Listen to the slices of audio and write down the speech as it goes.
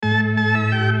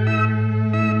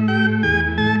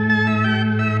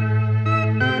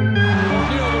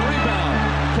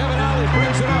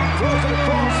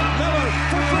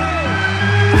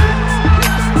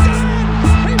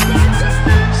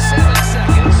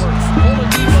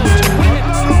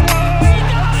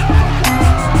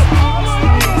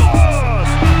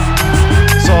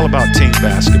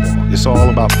basketball. It's all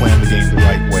about playing the game the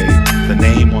right way. The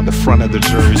name on the front of the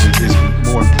jersey is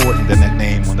more important than that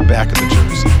name on the back of the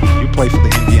jersey. You play for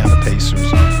the Indiana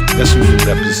Pacers. That's who you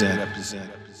represent.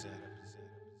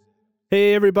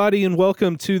 Hey, everybody, and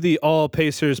welcome to the All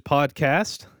Pacers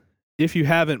podcast. If you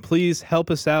haven't, please help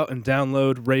us out and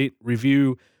download, rate,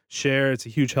 review, share. It's a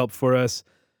huge help for us.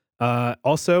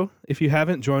 Also, if you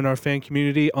haven't, join our fan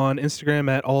community on Instagram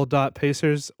at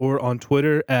all.pacers or on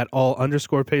Twitter at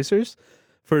all_pacers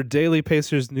for daily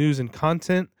Pacers news and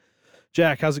content.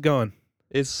 Jack, how's it going?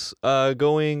 It's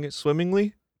going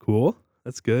swimmingly. Cool.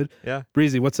 That's good. Yeah.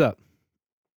 Breezy, what's up?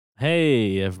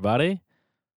 Hey, everybody.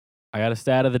 I got a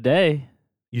stat of the day.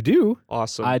 You do?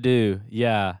 Awesome. I do.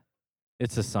 Yeah.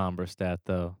 It's a somber stat,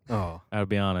 though. Oh. I'll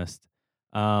be honest.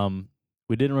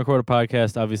 We didn't record a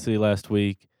podcast, obviously, last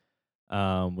week.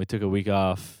 We took a week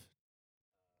off.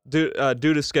 Due to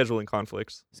scheduling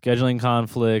conflicts.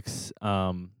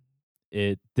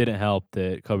 It didn't help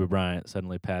that Kobe Bryant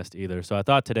suddenly passed either. So I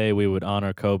thought today we would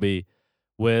honor Kobe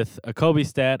with a Kobe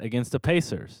stat against the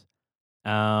Pacers.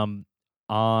 On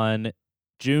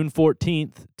June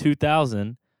 14th,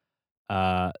 2000,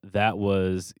 that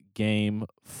was Game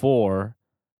 4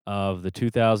 of the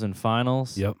 2000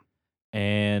 Finals. Yep.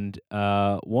 And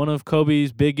one of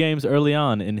Kobe's big games early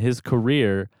on in his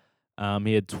career,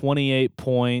 he had 28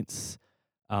 points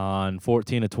on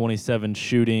 14 of 27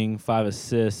 shooting, 5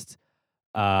 assists,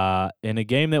 in a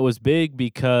game that was big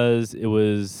because it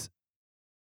was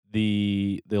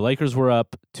the Lakers were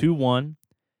up 2-1.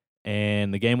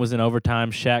 And the game was in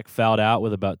overtime. Shaq fouled out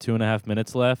with about 2.5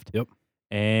 minutes left. Yep.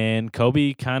 And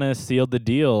Kobe kind of sealed the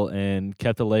deal and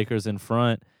kept the Lakers in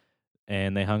front.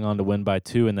 And they hung on to win by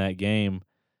 2 in that game.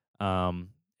 And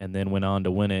then went on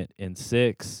to win it in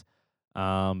 6.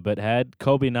 But had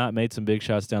Kobe not made some big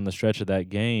shots down the stretch of that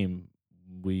game,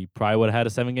 we probably would have had a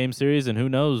 7-game series. And who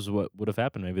knows what would have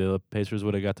happened. Maybe the Pacers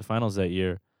would have got the finals that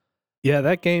year. Yeah,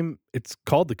 that game, it's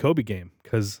called the Kobe game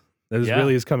because that is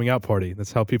really his coming out party.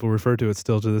 That's how people refer to it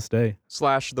still to this day. /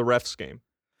 the refs game.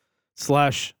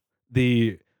 /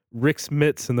 the Rick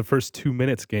Smits in the first 2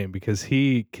 minutes game because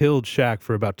he killed Shaq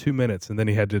for about 2 minutes and then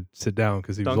he had to sit down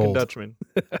because he was old. Duncan Dutchman.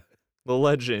 The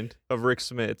legend of Rick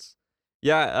Smits.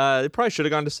 Yeah, it probably should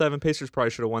have gone to 7. Pacers probably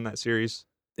should have won that series.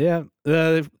 Yeah,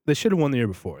 they should have won the year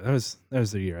before. That was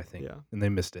their year, I think. Yeah. And they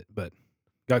missed it, but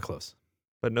got close.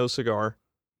 But no cigar.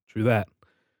 True that.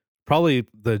 Probably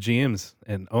the GMs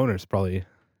and owners probably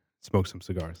smoke some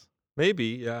cigars. Maybe,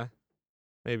 yeah.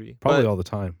 Maybe. Probably but all the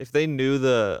time. if they knew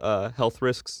the health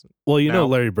risks. Well, you know now-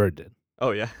 Larry Bird did.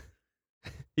 Oh, yeah.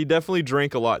 He definitely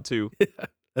drank a lot, too.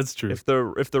 That's true. If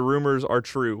the rumors are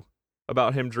true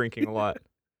about him drinking a lot.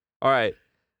 All right.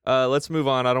 Let's move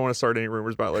on. I don't want to start any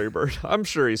rumors about Larry Bird. I'm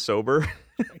sure he's sober.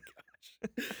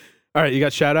 All right, you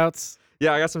got shout-outs?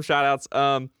 Yeah, I got some shout-outs.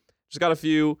 Just got a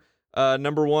few.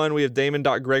 Number 1, we have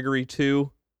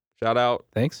Damon.Gregory2. Shout out.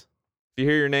 Thanks. If you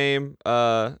hear your name,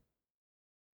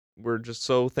 we're just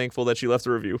so thankful that you left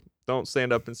a review. Don't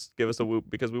stand up and give us a whoop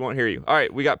because we won't hear you. All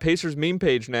right, we got Pacers meme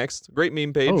page next. Great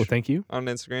meme page. Oh, thank you. On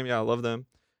Instagram. Yeah, I love them.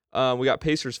 We got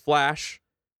Pacers Flash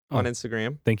on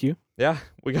Instagram. Thank you. Yeah,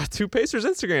 we got 2 Pacers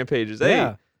Instagram pages. Hey,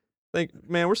 Yeah.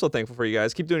 man, we're so thankful for you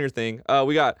guys. Keep doing your thing.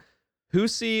 We got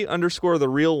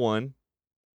Husi_the real one.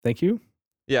 Thank you.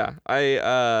 Yeah,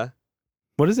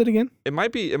 What is it again? they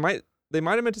might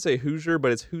have meant to say Hoosier,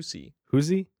 but it's Husi. Who's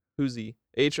Hoosie.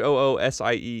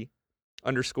 HOOSIE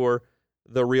 _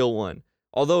 the real one.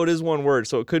 Although it is one word,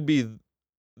 so it could be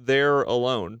there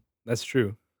alone. That's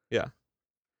true. Yeah.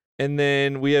 And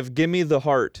then we have Gimme the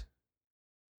Heart.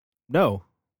 No,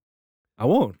 I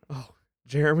won't. Oh,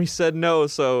 Jeremy said no,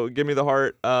 so give me the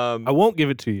heart. I won't give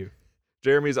it to you.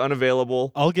 Jeremy's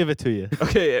unavailable. I'll give it to you.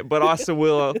 Okay, but Austin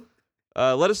will.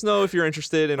 Let us know if you're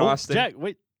interested in Austin. Jack,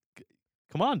 wait.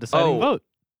 Come on, deciding vote.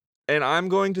 And I'm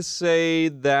going to say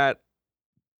that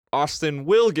Austin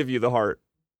will give you the heart.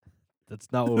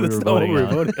 That's not what we were voting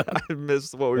on. I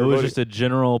missed what we It were was voting. just a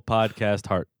general podcast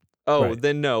heart. Oh, Right.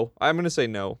 then no. I'm going to say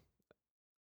no.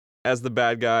 As the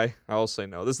bad guy, I'll say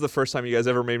no. This is the first time you guys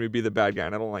ever made me be the bad guy,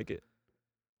 and I don't like it.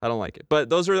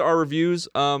 But those are our reviews.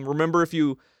 Remember, if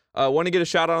you want to get a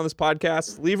shout out on this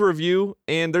podcast, leave a review,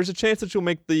 and there's a chance that you'll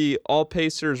make the All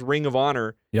Pacers Ring of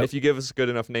Honor if you give us a good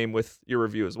enough name with your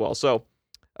review as well. So,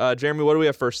 Jeremy, what do we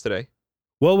have first today?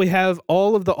 Well, we have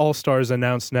all of the All-Stars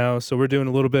announced now, so we're doing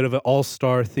a little bit of an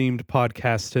All-Star themed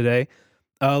podcast today.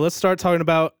 Let's start talking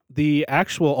about the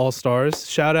actual All-Stars.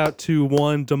 Shout out to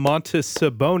one Domantas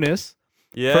Sabonis.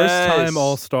 Yes. First time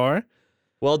All-Star.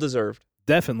 Well deserved.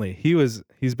 Definitely.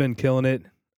 He's been killing it.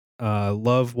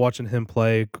 Love watching him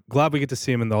play. Glad we get to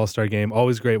see him in the All-Star game.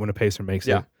 Always great when a Pacer makes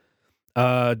it.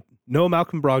 No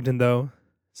Malcolm Brogdon though.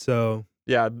 So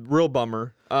Yeah, real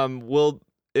bummer.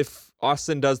 If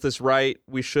Austin does this right,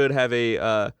 we should have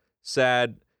a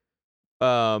sad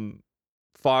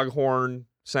foghorn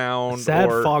sound. sad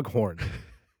or foghorn.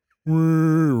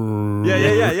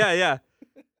 Yeah.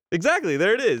 Exactly.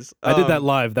 There it is. I did that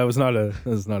live. That was not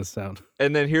a sound.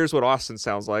 And then here's what Austin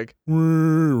sounds like. All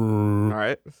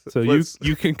So right.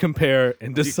 you can compare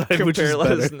and decide which is let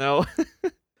better. us know.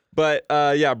 But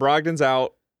yeah, Brogdon's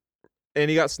out, and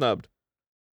he got snubbed.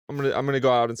 I'm gonna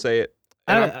go out and say it.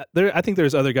 And I think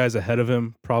there's other guys ahead of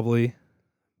him probably,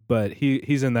 but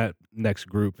he's in that next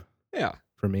group yeah.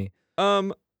 for me.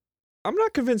 I'm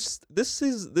not convinced.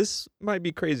 This might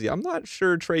be crazy. I'm not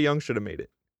sure Trae Young should have made it,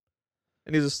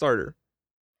 and he's a starter.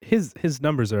 His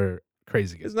numbers are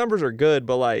crazy good. His numbers are good,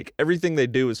 but like everything they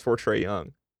do is for Trae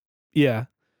Young. Yeah,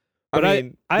 but I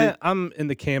mean, I'm in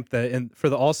the camp that for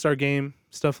the All-Star game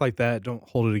stuff like that, don't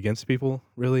hold it against people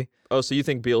really. oh, so you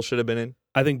think Beal should have been in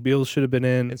I think Beal should have been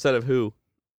in. instead of who?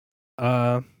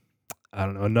 I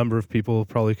don't know. A number of people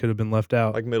probably could have been left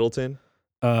out. Like Middleton?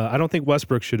 I don't think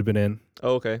Westbrook should have been in.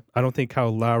 Oh, okay. I don't think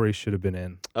Kyle Lowry should have been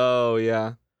in. Oh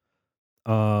yeah,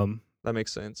 Um, that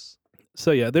makes sense.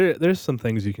 so yeah, there's some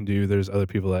things you can do. There's other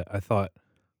people that I thought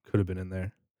could have been in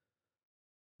there.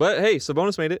 But hey,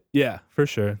 Sabonis made it. Yeah, for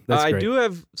sure. That's I great. do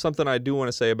have something I do want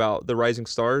to say about the Rising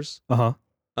Stars. Uh-huh.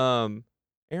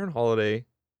 Aaron Holiday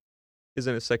is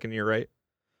in his second year, right?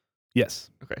 Yes.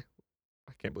 I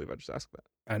can't believe I just asked that.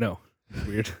 I know.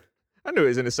 Weird. I knew he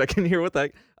was in his second year. What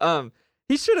the heck?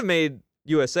 He should have made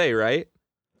USA, right?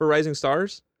 For Rising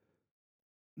Stars.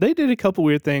 They did a couple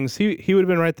weird things. He would have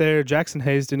been right there. Jackson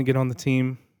Hayes didn't get on the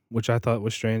team, which I thought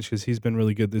was strange because he's been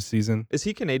really good this season. Is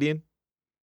he Canadian?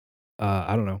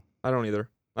 I don't know. I don't either.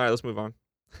 All right, let's move on.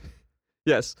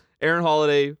 Yes, Aaron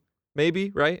Holiday, maybe,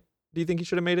 right? Do you think he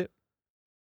should have made it?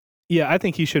 Yeah, I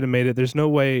think he should have made it. There's no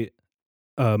way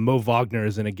Mo Wagner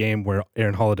is in a game where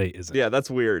Aaron Holiday isn't. Yeah, that's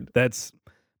weird. That's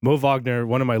Mo Wagner,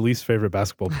 one of my least favorite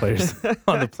basketball players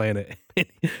on the planet.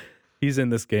 He's in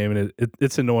this game, and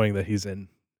it's annoying that he's in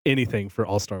anything for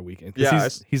All-Star Weekend. Yeah,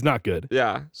 he's not good.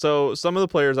 Yeah. So some of the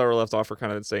players that were left off are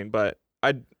kind of insane, but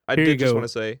I Here you did just go. want to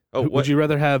say, oh, what? Would you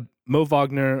rather have Mo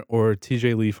Wagner or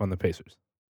TJ Leaf on the Pacers?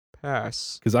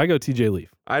 Pass. Because I go TJ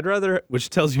Leaf, I'd rather. which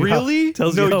tells you Really?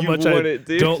 tells no, you how much I wouldn't,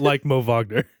 dude. don't like Mo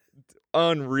Wagner.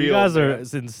 Unreal. You guys are man.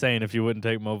 it's insane if you wouldn't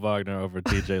take Mo Wagner over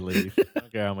TJ Leaf. I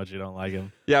don't care how much you don't like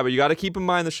him. Yeah, but you got to keep in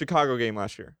mind the Chicago game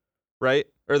last year, right?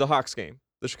 Or the Hawks game.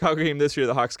 The Chicago game this year,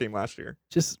 the Hawks game last year.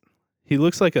 Just he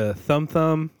looks like a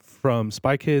Thumb from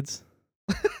Spy Kids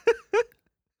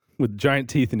with giant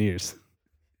teeth and ears.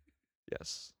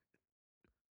 Yes.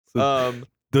 So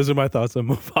those are my thoughts on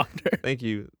Mo Wagner. Thank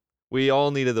you. We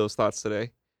all needed those thoughts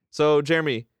today. So,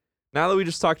 Jeremy, now that we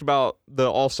just talked about the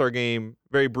All-Star game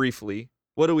very briefly,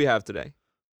 what do we have today?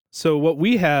 So what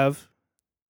we have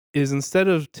is instead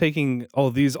of taking all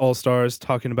these All-Stars,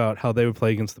 talking about how they would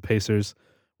play against the Pacers,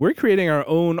 we're creating our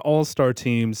own All-Star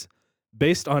teams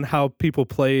based on how people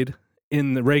played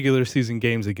in the regular season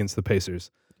games against the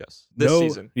Pacers. Yes. This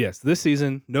season. Yes, this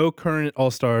season, no current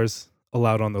All-Stars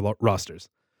allowed on the rosters.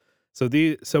 So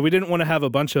we didn't want to have a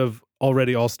bunch of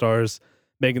already All-Stars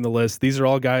making the list. These are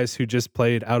all guys who just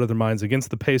played out of their minds against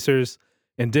the Pacers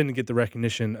and didn't get the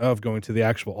recognition of going to the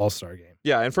actual All-Star game.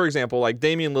 Yeah, and for example, like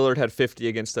Damian Lillard had 50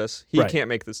 against us. He Right. can't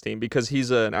make this team because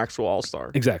he's an actual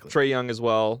All-Star. Exactly. Trae Young as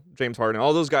well, James Harden,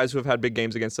 all those guys who have had big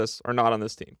games against us are not on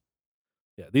this team.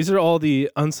 Yeah, these are all the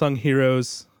unsung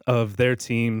heroes of their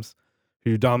teams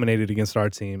who dominated against our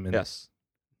team, and Yes.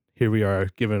 here we are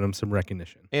giving them some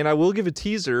recognition. And I will give a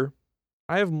teaser.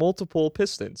 I have multiple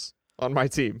Pistons on my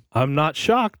team. I'm not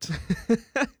shocked.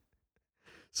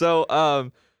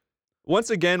 So, once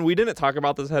again, we didn't talk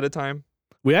about this ahead of time.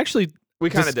 We actually We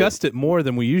kind of did. discussed it more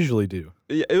than we usually do.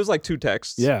 Yeah, it was like 2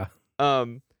 texts. Yeah.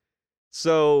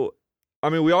 So, I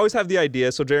mean, we always have the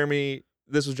idea. So,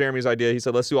 this was Jeremy's idea. He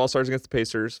said, let's do All-Stars against the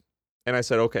Pacers. And I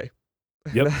said, okay.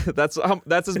 Yep. That's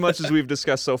as much as we've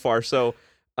discussed so far. So,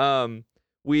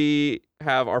 we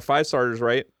have our 5 starters,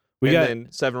 right? We then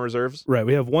 7 reserves. Right.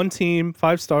 We have one team,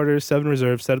 5 starters, 7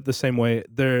 reserves, set up the same way.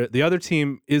 The other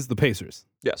team is the Pacers.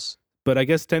 Yes. But I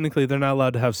guess technically they're not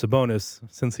allowed to have Sabonis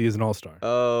since he is an All-Star,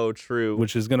 Oh, true.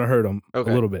 which is going to hurt them Okay.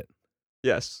 a little bit.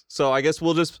 Yes. So I guess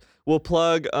we'll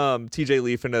plug TJ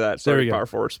Leaf into that There we starting go. power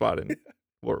forward spot, and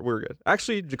we're good.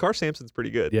 Actually, Jakar Sampson's pretty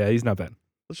good. Yeah, he's not bad.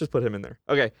 Let's just put him in there.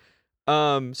 Okay.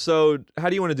 So how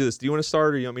do you want to do this? Do you want to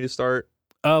start, or you want me to start?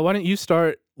 Why don't you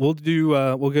start? We'll do.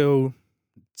 We'll go.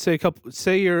 Say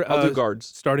your. I'll do guards.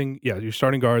 Starting. Yeah, your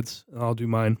starting guards. And I'll do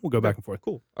mine. We'll go back and forth.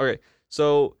 Cool. Okay.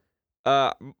 So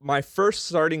my first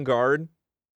starting guard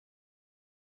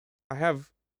I have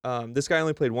this guy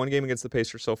only played one game against the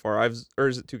Pacers so far. Or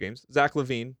is it 2 games? Zach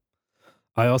LaVine.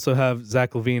 I also have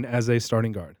Zach LaVine as a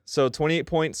starting guard. So 28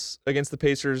 points against the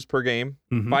Pacers per game,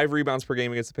 Mhm. 5 rebounds per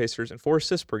game against the Pacers, and 4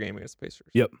 assists per game against the Pacers.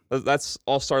 Yep. That's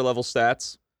all-star level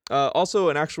stats. Also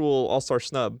an actual all-star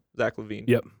snub, Zach LaVine.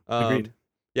 Yep. Agreed.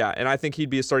 Yeah, and I think he'd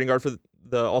be a starting guard for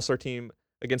the all-star team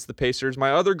against the Pacers.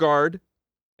 My other guard,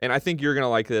 and I think you're going to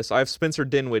like this, I have Spencer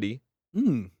Dinwiddie.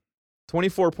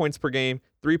 24 points per game,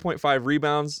 3.5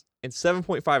 rebounds, and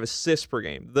 7.5 assists per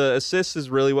game. The assists is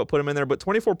really what put him in there, but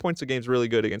 24 points a game is really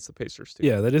good against the Pacers, too.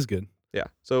 Yeah, that is good. Yeah.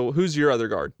 So who's your other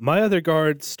guard? My other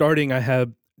guard starting, I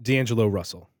have D'Angelo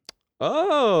Russell.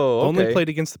 Oh, okay. Only played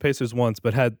against the Pacers once,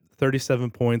 but had 37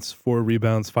 points, 4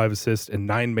 rebounds, 5 assists, and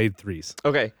 9 made threes.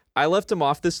 Okay. I left him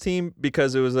off this team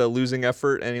because it was a losing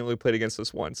effort, and he only played against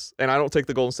us once. And I don't take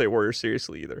the Golden State Warriors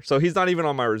seriously either. So he's not even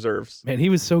on my reserves. Man, he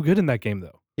was so good in that game,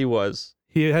 though. He was.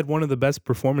 He had one of the best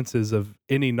performances of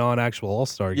any non-actual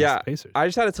All-Star against the Pacers. I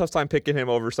just had a tough time picking him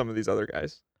over some of these other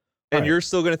guys. And Right. you're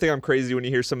still going to think I'm crazy when you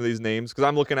hear some of these names because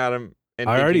I'm looking at him and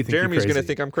I already think you're Jeremy's going to crazy.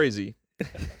 think I'm crazy.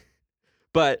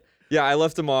 But, yeah, I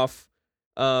left him off.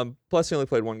 Plus, he only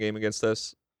played one game against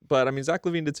us. But, I mean, Zach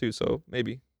LaVine did too, so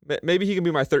maybe. Maybe he can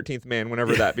be my 13th man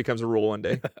whenever that becomes a rule one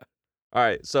day. All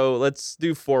right, so let's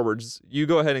do forwards. You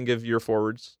go ahead and give your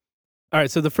forwards. All right,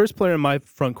 so the first player in my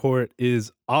front court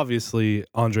is obviously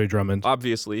Andre Drummond.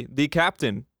 Obviously, the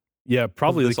captain. Yeah,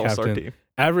 probably of the this All-Star captain. team.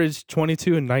 Averaged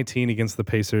 22 and 19 against the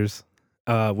Pacers,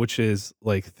 which is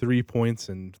like 3 points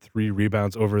and 3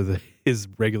 rebounds over his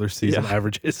regular season Yeah.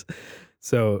 averages.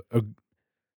 So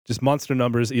just monster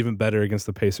numbers, even better against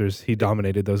the Pacers. He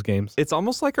dominated those games. It's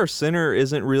almost like our center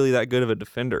isn't really that good of a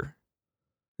defender.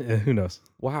 Who knows?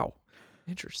 Wow.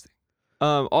 Interesting.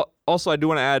 Also, I do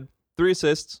want to add 3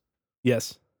 assists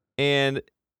Yes. and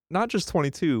not just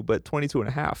 22, but 22 and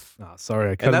a half. Oh,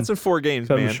 sorry, I cut And that's him, in 4 games,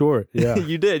 cut him man. short. Yeah.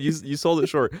 You did. You sold it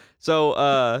short.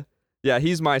 So, yeah,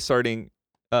 he's my starting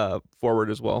forward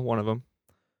as well, one of them.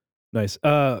 Nice.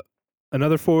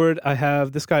 Another forward, I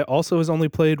have this guy also has only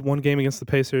played one game against the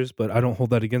Pacers, but I don't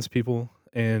hold that against people,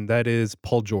 and that is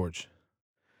Paul George.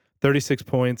 36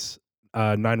 points,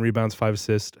 9 rebounds, 5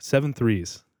 assists, 7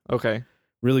 threes. Okay.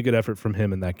 Really good effort from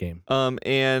him in that game.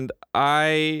 And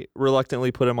I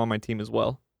reluctantly put him on my team as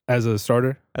well As a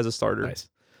starter? as a starter. Nice.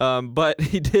 But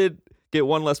he did get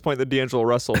 1 less point than D'Angelo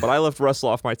Russell, but I left Russell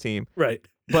off my team. Right.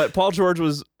 But Paul George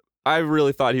I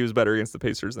really thought he was better against the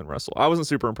Pacers than Russell. I wasn't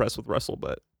super impressed with Russell,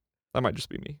 but that might just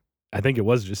be me. I think it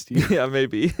was just you. Yeah,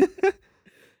 maybe.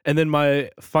 And then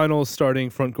my final starting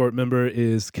front court member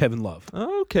is Kevin Love.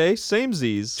 Okay, same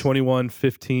Z's. 21,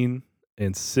 15,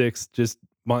 and 6.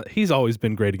 He's always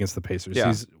been great against the Pacers. Yeah.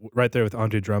 He's right there with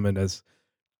Andre Drummond as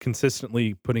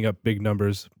consistently putting up big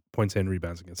numbers, points and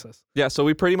rebounds against us. Yeah, so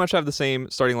we pretty much have the same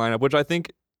starting lineup, which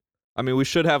we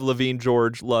should have LaVine,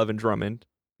 George, Love, and Drummond.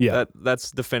 Yeah.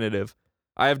 That's definitive.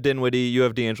 I have Dinwiddie, you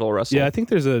have D'Angelo Russell. Yeah, I think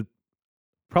there's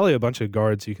probably a bunch of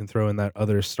guards you can throw in that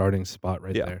other starting spot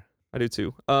right Yeah. there. I do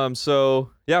too.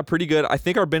 So yeah, pretty good. I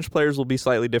think our bench players will be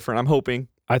slightly different. I'm hoping.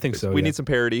 I think so. We yeah. need some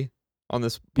parity on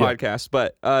this Yeah. podcast.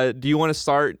 But do you want to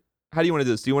start? How do you want to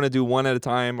do this? Do you want to do one at a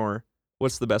time, or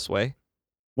what's the best way?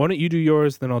 Why don't you do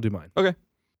yours, then I'll do mine.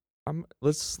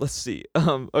 Let's see.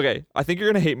 Okay, I think you're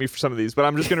gonna hate me for some of these, but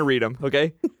I'm just gonna read them.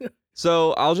 Okay,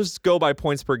 so I'll just go by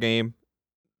points per game.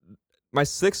 My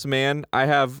 6th man, I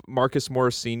have Marcus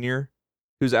Morris Sr.,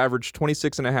 who's averaged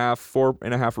 26 and a half,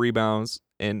 4.5 rebounds,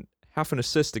 and half an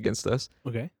assist against us.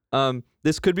 Okay.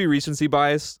 This could be recency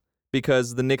bias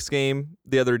because the Knicks game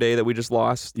the other day that we just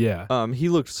lost, Yeah. he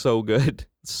looked so good.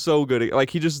 So good. Like,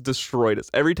 he just destroyed us.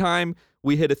 Every time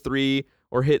we hit a 3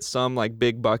 or hit some, like,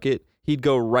 big bucket, he'd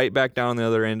go right back down the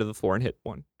other end of the floor and hit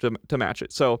one to match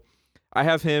it. So I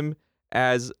have him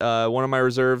as one of my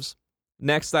reserves.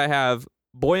 Next, I have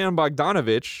Bojan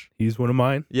Bogdanovic. He's one of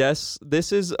mine. Yes,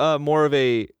 this is more of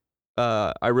a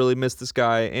I really miss this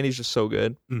guy, and he's just so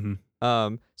good.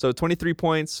 Mm-hmm. So 23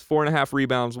 points, 4.5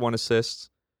 rebounds, 1 assist.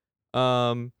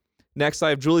 Next, I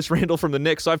have Julius Randle from the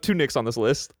Knicks. So I have 2 Knicks on this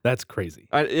list. That's crazy.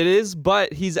 It is,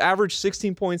 but he's averaged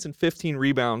 16 points and 15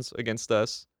 rebounds against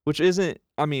us, which isn't,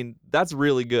 that's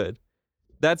really good.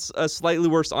 That's a slightly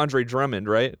worse Andre Drummond,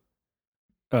 right?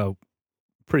 Oh,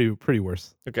 pretty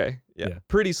worse. Okay. Yeah. Yeah.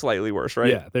 Pretty slightly worse, right?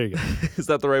 Yeah, there you go. Is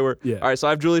that the right word? Yeah. All right, so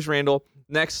I have Julius Randle.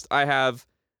 Next, I have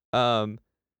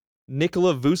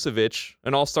Nikola Vucevic,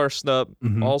 an all-star snub,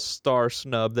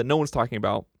 Mhm. that no one's talking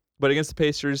about. But against the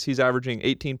Pacers, he's averaging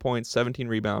 18 points, 17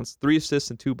 rebounds, 3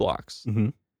 assists, and 2 blocks.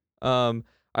 Mm-hmm.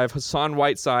 I have Hassan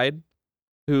Whiteside,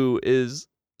 who is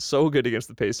so good against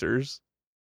the Pacers.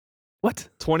 What?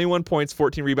 21 points,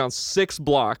 14 rebounds, 6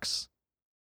 blocks.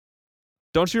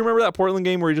 Don't you remember that Portland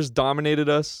game where he just dominated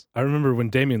us? I remember when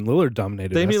Damian Lillard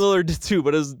dominated Damian us. Lillard did too,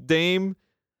 but as Dame,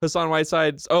 Hassan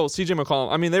Whiteside, CJ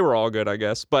McCollum. I mean, they were all good, I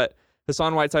guess. But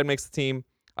Hassan Whiteside makes the team.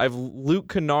 I have Luke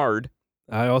Kennard,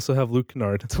 I also have Luke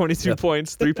Kennard. 22 Yep.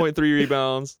 points, 3.3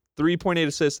 rebounds, 3.8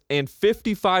 assists, and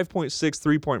 55.6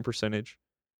 3-point percentage.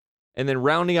 And then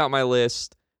rounding out my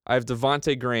list, I have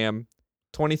Devontae Graham,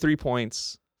 23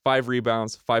 points, 5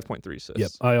 rebounds, 5.3 assists.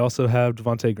 Yep. I also have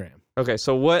Devontae Graham. Okay,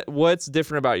 so what's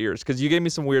different about yours? Because you gave me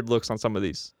some weird looks on some of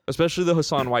these, especially the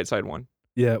Hassan Whiteside one.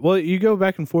 Yeah. Well, you go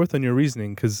back and forth on your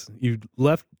reasoning because you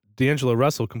left D'Angelo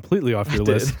Russell completely off your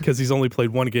did. list because he's only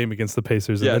played one game against the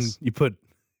Pacers, and then Yes. you put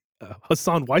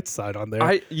Hassan Whiteside on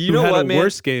there. You who know had what, a man?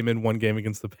 worse game in one game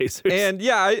against the Pacers. And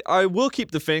yeah, I will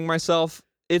keep defending myself.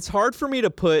 It's hard for me to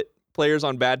put players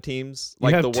on bad teams, You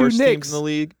like have the two worst Knicks. teams in the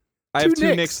league. I Two have two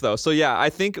Knicks. Knicks though. So yeah, I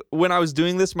think when I was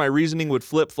doing this, my reasoning would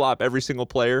flip-flop every single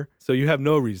player. So you have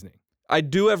no reasoning. I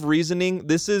do have reasoning.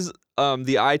 This is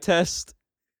the eye test.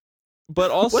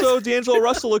 But also D'Angelo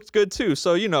Russell looked good too.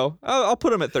 So, I'll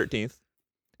put him at 13th.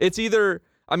 It's either,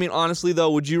 honestly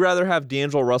though, would you rather have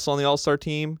D'Angelo Russell on the All-Star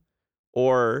team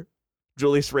or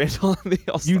Julius Randle on the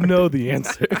All-Star You team? know the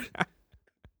answer.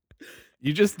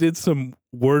 You just did some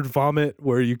word vomit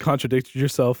where you contradicted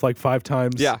yourself like 5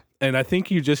 times. Yeah. And I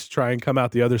think you just try and come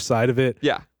out the other side of it,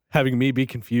 Yeah. having me be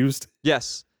confused.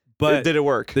 Yes. But Did it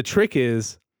work? the trick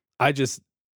is I just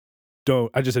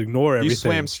ignore everything. You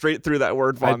swam straight through that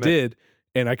word I vomit. did.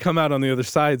 And I come out on the other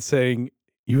side saying,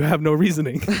 you have no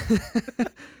reasoning.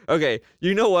 Okay,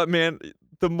 you know what, man?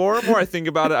 The more and more I think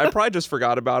about it, I probably just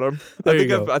forgot about him. There you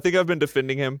go. I think I've been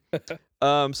defending him.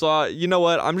 You know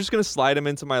what? I'm just gonna slide him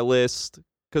into my list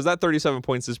because that 37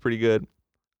 points is pretty good.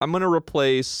 I'm gonna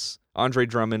replace Andre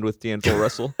Drummond with D'Angelo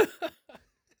Russell,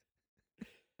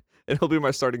 and he'll be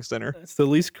my starting center. That's the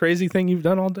least crazy thing you've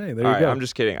done all day. There All you right, go. I'm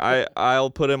just kidding.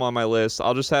 I'll put him on my list.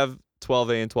 I'll just have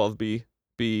 12A and 12B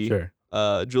be sure.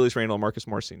 Julius Randle and Marcus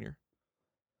Morris Sr.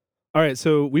 All right.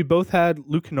 So we both had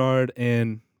Luke Kennard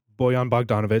and Bojan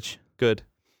Bogdanovic. Good.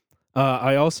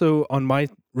 I also, on my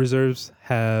reserves,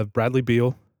 have Bradley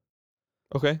Beal,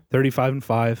 Okay. 35 and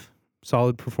 5.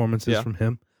 Solid performances Yeah. from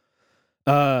him.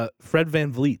 Fred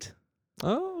VanVleet,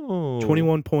 Oh.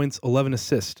 21 points, 11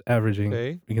 assists, averaging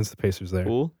Okay. against the Pacers there.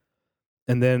 Cool.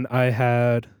 And then I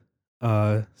had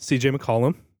CJ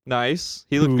McCollum. Nice.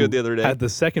 He looked who good the other day. Had the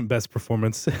second best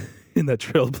performance in that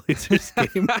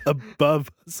Trailblazers game above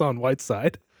Hassan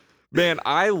Whiteside. Man,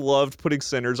 I loved putting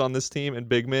centers on this team and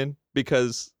big men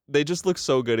because they just look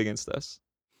so good against us.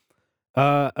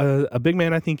 A big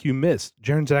man I think you missed,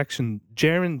 Jaren Jackson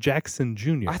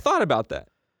Jr. I thought about that.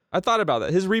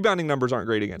 His rebounding numbers aren't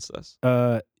great against us.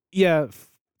 Yeah,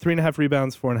 3.5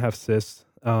 rebounds, 4.5 assists,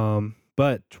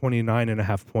 but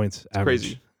 29.5 points average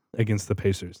crazy. against the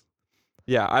Pacers.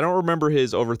 Yeah, I don't remember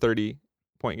his over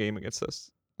 30-point game against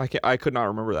us. I could not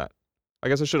remember that. I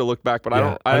guess I should have looked back, but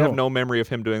Yeah, I I have don't- no memory of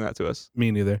him doing that to us.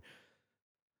 Me neither.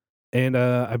 And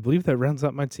I believe that rounds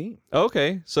out my team.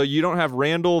 Okay, so you don't have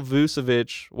Randall,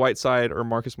 Vucevic, Whiteside, or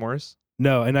Marcus Morris?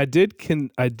 No, and I did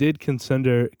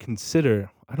consider.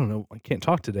 I don't know. I can't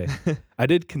talk today. I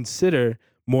did consider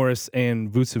Morris and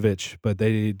Vucevic, but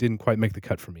they didn't quite make the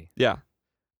cut for me. Yeah.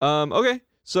 Okay,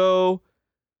 so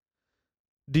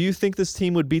do you think this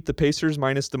team would beat the Pacers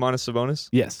minus Domantas Sabonis?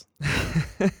 Yes.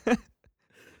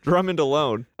 Drummond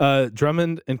alone.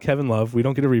 Drummond and Kevin Love. We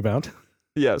don't get a rebound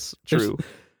Yes, There's- true.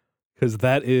 because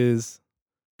that is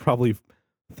probably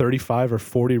 35 or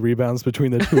 40 rebounds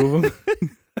between the two of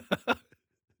them.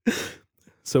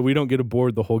 So we don't get a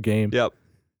board the whole game. Yep.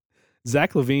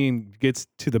 Zach LaVine gets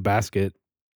to the basket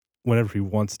whenever he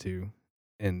wants to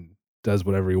and does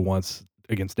whatever he wants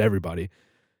against everybody.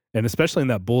 And especially in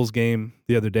that Bulls game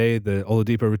the other day, the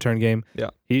Oladipo return game,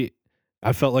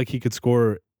 I felt like he could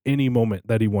score any moment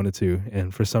that he wanted to,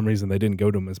 and for some reason they didn't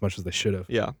go to him as much as they should have.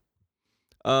 Yeah.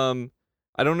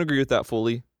 I don't agree with that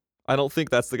fully. I don't think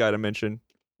that's the guy to mention.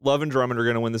 Love and Drummond are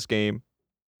going to win this game.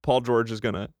 Paul George is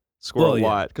going to score Well, a yeah.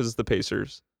 lot because it's the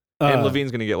Pacers. And Levine's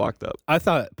going to get locked up. I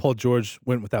thought Paul George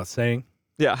went without saying.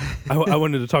 Yeah. I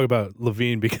wanted to talk about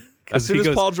Levine because As soon he as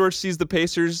goes, Paul George sees the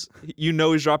Pacers, you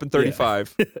know he's dropping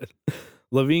 35.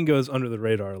 Levine goes under the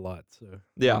radar a lot. So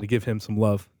Yeah. to give him some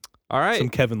love, All right. some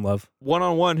Kevin Love.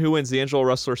 One-on-one, who wins, D'Angelo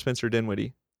Russell or Spencer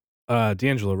Dinwiddie?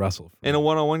 D'Angelo Russell. In a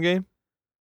one-on-one game?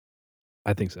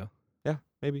 I think so. Yeah,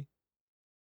 maybe.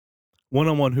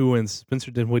 One-on-one, who wins,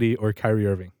 Spencer Dinwiddie or Kyrie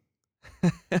Irving?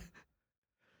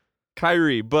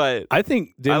 Kyrie, but I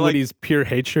think Dinwiddie's pure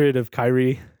hatred of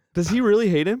Kyrie. does he really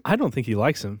hate him? I don't think he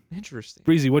likes him. Interesting.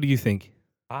 Breezy, what do you think?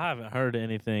 I haven't heard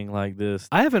anything like this.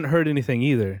 I haven't heard anything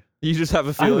either. You just have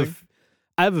a I have a feeling. f-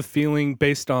 I have a feeling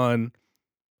based on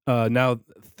now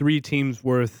 3 teams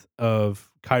worth of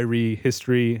Kyrie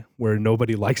history where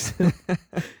nobody likes him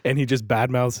and he just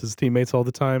badmouths his teammates all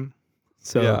the time.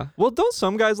 So yeah. Well, don't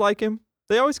some guys like him?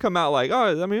 They always come out like,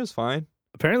 oh, I mean, it was fine.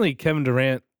 apparently Kevin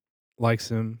Durant likes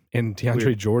him and DeAndre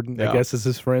Weird. Jordan, Yeah. I guess, is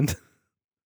his friend.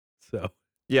 So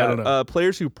Yeah. don't know.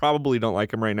 Players who probably don't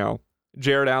like him right now.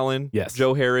 Jared Allen. Yes.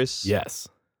 Joe Harris. yes,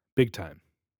 big time.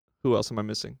 Who else am I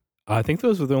missing? I think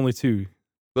those were the only 2.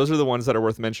 Those are the ones that are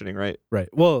worth mentioning, right? Right.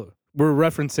 Well, we're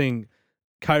referencing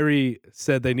Kyrie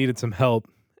said they needed some help,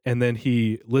 and then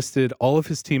he listed all of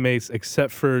his teammates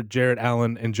except for Jared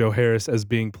Allen and Joe Harris as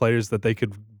being players that they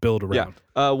could build around.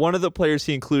 One of the players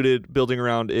he included building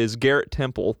around is Garrett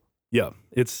Temple. Yeah.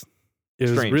 It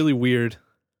was Strange. really weird.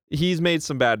 He's made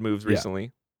some bad moves Yeah.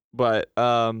 recently, but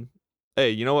hey,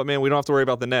 you know what, man? We don't have to worry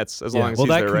about the Nets as long as well,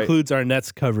 he's that there, right? concludes our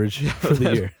Nets coverage for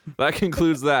the year. That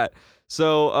concludes that.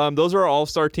 So those are our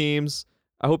all-star teams.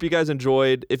 I hope you guys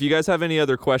enjoyed. If you guys have any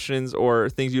other questions or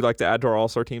things you'd like to add to our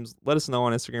all-star teams, let us know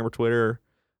on Instagram or Twitter.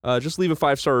 Just leave a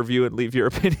 5-star review and leave your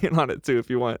opinion on it too if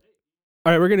you want.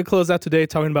 All right, we're going to close out today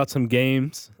talking about some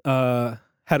games. I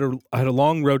had a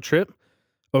long road trip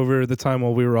over the time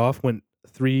while we were off. Went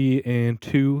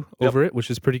 3-2 over it, which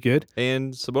is pretty good.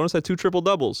 And Sabonis had 2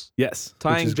 triple-doubles, Yes,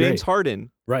 tying which is James great.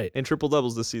 Harden Right. in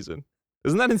triple-doubles this season.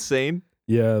 Isn't that insane?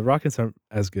 Yeah, Rockets aren't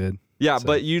as good. Yeah, So-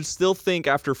 but you'd still think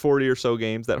after 40 or so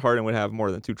games that Harden would have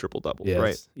more than 2 triple-doubles, Yes.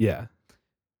 right? Yeah.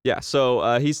 Yeah,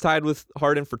 so he's tied with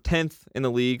Harden for 10th in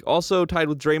the league. Also tied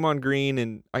with Draymond Green,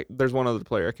 and there's one other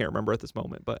player I can't remember at this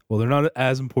moment. But Well, they're not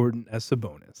as important as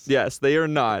Sabonis. yes, they are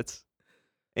not.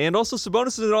 And also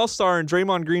Sabonis is an all-star, and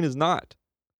Draymond Green is not.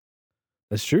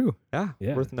 That's true. Yeah,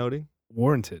 Yeah. worth noting.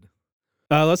 Warranted.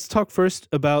 Let's talk first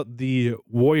about the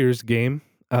Warriors game.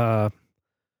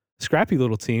 Scrappy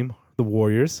little team, the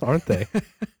Warriors, aren't they?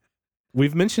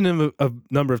 We've mentioned him a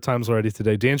number of times already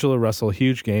today. D'Angelo Russell,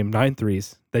 huge game, 9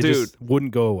 threes. They just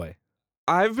wouldn't go away.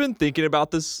 I've been thinking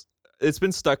about this. It's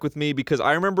been stuck with me because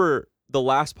I remember the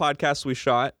last podcast we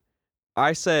shot,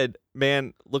 I said,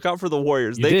 man, look out for the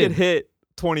Warriors. You They did. could hit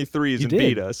 23s You and did.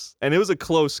 beat us. And it was a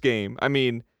close game. I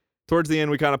mean, towards the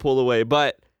end, we kind of pulled away,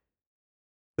 but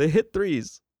they hit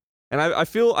threes. And I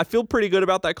feel pretty good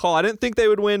about that call. I didn't think they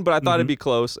would win, but I thought it'd be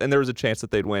close, and there was a chance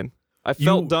that they'd win. I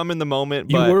felt dumb in the moment,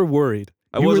 You but were worried.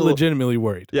 I You was were a little- legitimately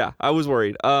worried. yeah, I was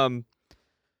worried.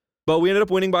 But we ended up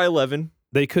winning by 11.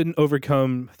 They couldn't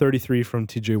overcome 33 from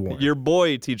TJ Warren. Your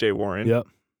boy TJ Warren. Yep.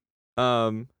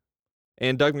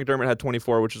 And Doug McDermott had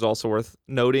 24, which is also worth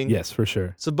noting. Yes, for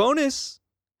sure. Sabonis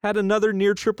had another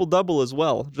near triple double as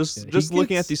well. Yeah, Just he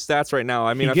looking at gets- these stats right now,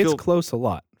 I mean, he I gets feel close a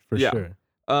lot, for Yeah. sure.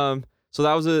 so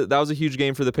that was a huge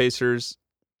game for the Pacers,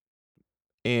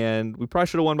 and we probably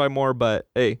should have won by more. But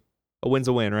hey, a win's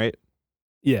a win, right?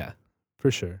 Yeah,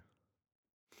 for sure.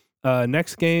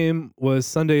 Next game was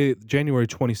Sunday, January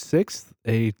 26th,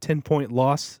 a 10-point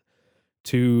loss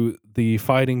to the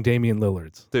Fighting Damian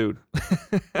Lillards. Dude.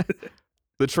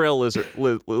 The Trail Lizards.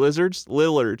 The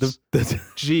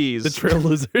Jeez. the Trail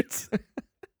Lizards.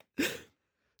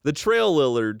 The Trail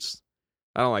Lillards.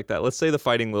 I don't like that. Let's say the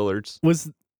Fighting Lillards.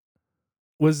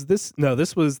 Was this? No,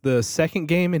 this was the second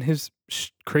game in his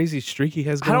crazy streak he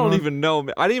has I going don't on. even know.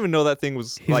 Man. I didn't even know that thing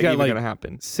was He's like got, even like, going to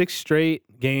happen. 6 straight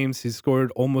games. He's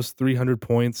scored almost 300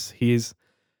 points. He's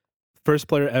first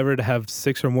player ever to have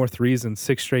 6 or more threes in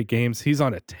 6 straight games. He's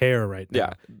on a tear right now.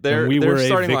 Yeah, their we were a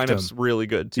starting victim. lineup's really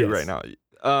good too Yes. right now.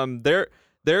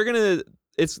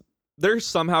 They're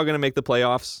somehow gonna make the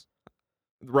playoffs,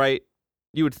 right?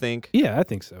 You would think. Yeah, I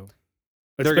think so.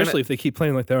 They're gonna- Especially if they keep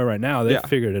playing like they are right now, they've Yeah.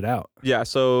 figured it out. Yeah.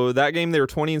 So that game they were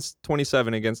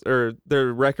 20-27 against, or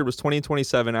their record was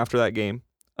 20-27 after that game.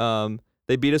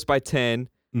 They beat us by 10.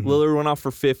 Mhm. Lillard went off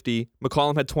for 50.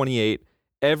 McCollum had 28.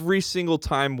 Every single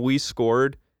time we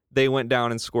scored, they went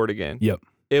down and scored again. Yep.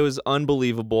 It was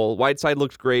unbelievable. Whiteside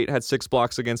looked great, had 6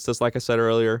 blocks against us, like I said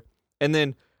earlier. And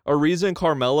then Ariza and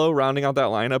Carmelo rounding out that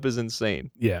lineup is insane.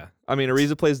 Yeah. I mean,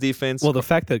 Ariza plays defense. Well, the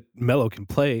fact that Melo can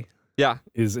play yeah,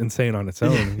 is insane on its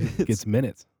own. He gets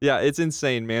minutes. yeah, it's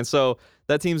insane, man. So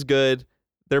that team's good.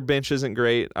 Their bench isn't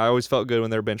great. I always felt good when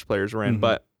their bench players were in, Mhm.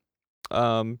 but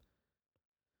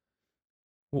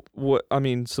what I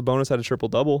mean, Sabonis had a triple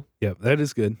double. Yeah, that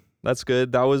is good. That's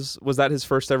good. That was that his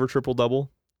first ever triple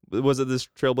double? Was it this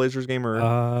Trailblazers game or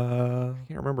I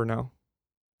can't remember now.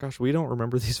 Gosh, we don't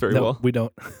remember these very no, well. we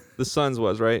don't. The Suns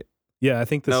was, right? Yeah, I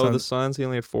think the No, Suns. the Suns, he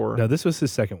only had 4. No, this was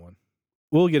his second one.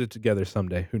 We'll get it together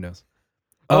someday. Who knows?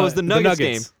 Oh, it was the Nuggets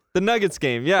game. Nuggets. The Nuggets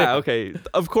game. Yeah, okay.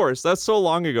 Of course. That's so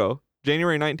long ago.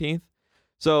 January 19th.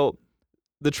 So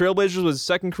the Trailblazers was his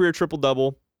second career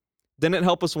triple-double. Didn't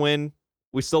help us win.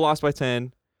 We still lost by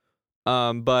 10.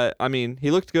 But I mean,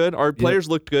 he looked good. Our players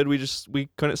looked good. We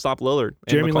couldn't stop Lillard. And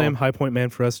Jeremy McCollum. Lamb, high point man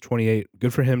for us, 28.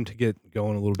 Good for him to get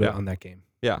going a little bit on that game.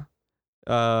 Yeah.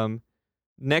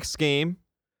 Next game.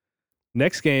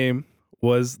 Next game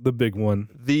was the big one.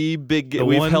 The big game.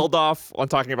 We've held off on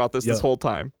talking about this whole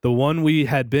time. The one we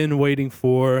had been waiting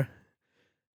for,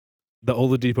 the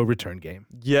Oladipo return game.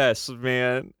 Yes,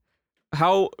 man.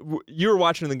 You were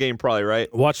watching the game probably,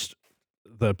 right? Watched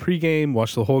the pregame,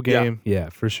 watched the whole game. Yeah,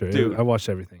 for sure. Dude, I watched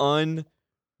everything.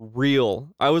 Unreal.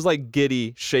 I was like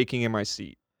giddy, shaking in my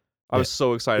seat. I was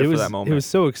so excited for that moment. It was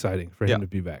so exciting for him to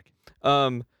be back.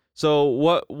 So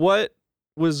what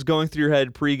was going through your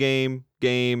head pregame,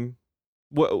 game?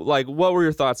 What were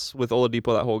your thoughts with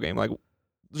Oladipo that whole game? Like,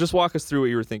 just walk us through what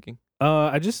you were thinking.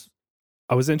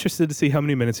 I was interested to see how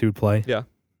many minutes he would play. Yeah.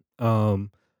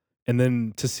 And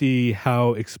then to see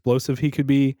how explosive he could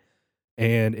be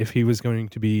and if he was going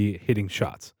to be hitting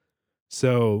shots.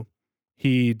 So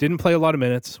he didn't play a lot of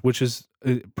minutes, which is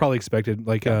probably expected,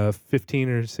 like 15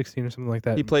 or 16 or something like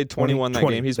that. He played 21 that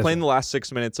game. He's playing the last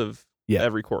 6 minutes of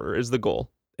every quarter is the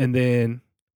goal. And then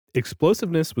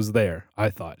explosiveness was there, I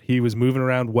thought. He was moving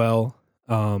around well.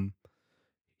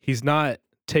 He's not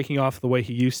taking off the way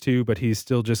he used to, but he's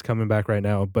still just coming back right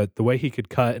now. But the way he could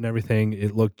cut and everything,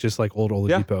 it looked just like old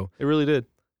Oladipo. Yeah, it really did.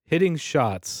 Hitting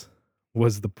shots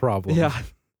was the problem. Yeah.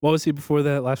 What was he before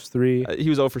that? Last three? He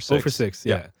was 0 for 6. 0 for 6,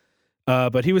 yeah.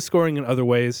 But he was scoring in other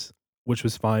ways, which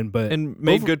was fine. But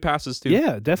made good passes too.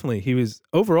 Yeah, definitely. He was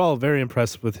overall very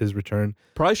impressed with his return.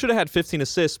 Probably should have had 15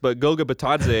 assists, but Goga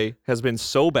Batadze has been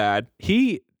so bad.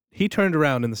 He turned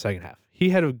around in the second half. He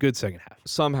had a good second half.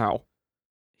 Somehow.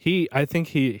 I think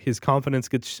his confidence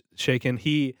gets shaken.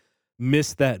 He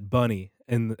missed that bunny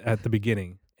at the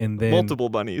beginning. And then multiple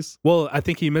bunnies. Well, I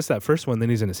think he missed that first one.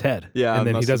 Then he's in his head. Yeah, and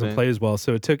then he doesn't play as well.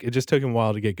 So it just took him a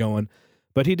while to get going,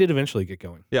 but he did eventually get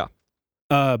going. Yeah.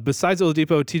 Besides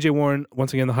Oladipo, T.J. Warren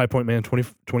once again the high point man,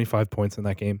 25 points in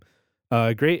that game.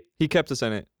 Great. He kept us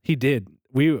in it. He did.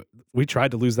 We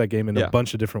tried to lose that game in a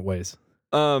bunch of different ways.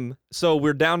 So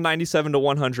we're down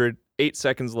 97-100. 8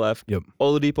 seconds left. Yep.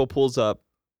 Oladipo pulls up.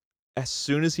 As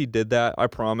soon as he did that, I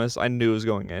promise, I knew it was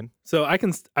going in. So I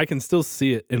can still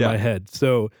see it in my head.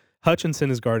 So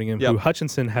Hutchinson is guarding him. Who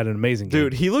Hutchinson had an amazing game.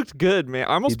 Dude, he looked good, man.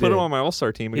 I almost put him on my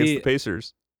All-Star team against the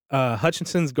Pacers.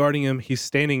 Hutchinson's guarding him. He's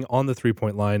standing on the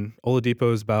 3-point line.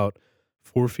 Oladipo is about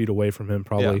 4 feet away from him,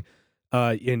 probably.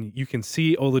 And you can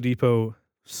see Oladipo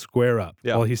square up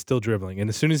while he's still dribbling. And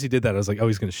as soon as he did that, I was like, oh,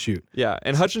 he's going to shoot. Yeah,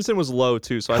 and Hutchinson was low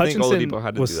too, so I think Oladipo had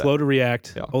to do that. was slow to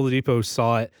react. Yeah. Oladipo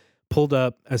saw it, pulled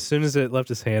up. As soon as it left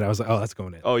his hand, I was like, oh, that's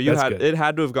going in. Oh, it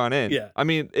had to have gone in. Yeah. I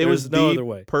mean, it was no other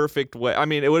way. Perfect way. I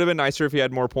mean, it would have been nicer if he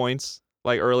had more points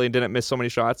like early and didn't miss so many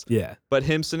shots. Yeah. But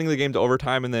him sending the game to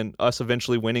overtime and then us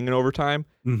eventually winning in overtime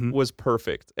was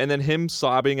perfect. And then him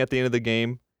sobbing at the end of the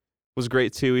game was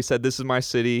great too. He said, "This is my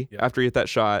city," after he hit that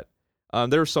shot.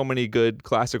 There were so many good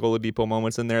classic Oladipo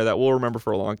moments in there that we'll remember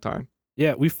for a long time.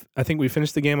 Yeah, I think we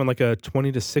finished the game on like a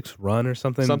 20-6 run or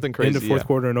something. Something crazy. Into fourth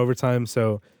quarter and overtime.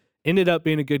 So ended up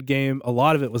being a good game. A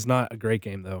lot of it was not a great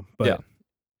game though. But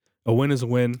a win is a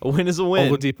win. A win is a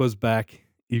win. Oladipo's back.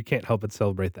 You can't help but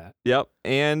celebrate that. Yep.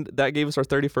 And that gave us our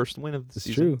 31st win of the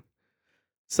season. True.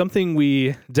 Something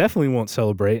we definitely won't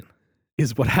celebrate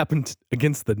is what happened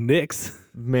against the Knicks.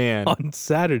 Man. On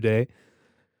Saturday.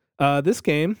 This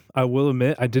game, I will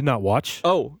admit, I did not watch.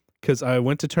 Oh. Because I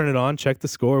went to turn it on, check the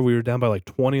score. We were down by like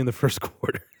 20 in the first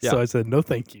quarter. Yeah. So I said, no,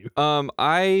 thank you.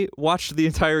 I watched the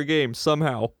entire game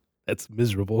somehow. That's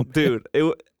miserable. Dude,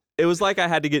 it was like I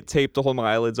had to get tape to hold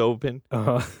my eyelids open.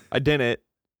 I didn't.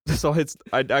 So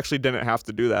I actually didn't have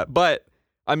to do that. But,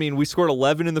 I mean, we scored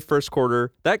 11 in the first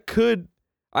quarter. That could...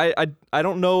 I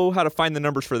don't know how to find the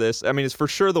numbers for this. I mean, it's for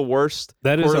sure the worst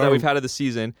quarter that we've had of the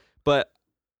season. But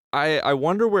I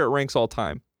wonder where it ranks all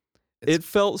time. It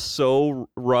felt so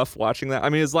rough watching that. I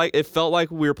mean, it felt like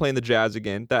we were playing the Jazz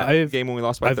again. That game when we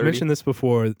lost by 30. I've mentioned this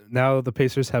before. Now the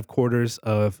Pacers have quarters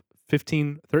of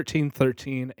 15, 13,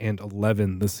 13, and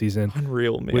 11 this season.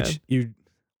 Unreal, man. Which you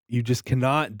just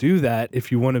cannot do that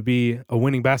if you want to be a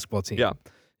winning basketball team. Yeah.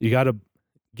 You got to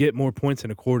get more points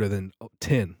in a quarter than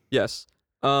 10. Yes.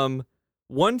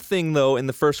 One thing, though, in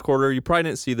the first quarter, you probably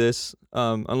didn't see this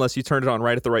unless you turned it on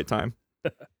right at the right time.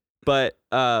 But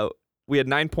we had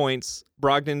 9 points.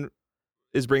 Brogdon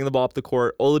is bringing the ball up the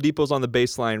court. Oladipo's on the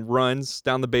baseline, runs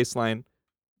down the baseline.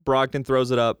 Brogdon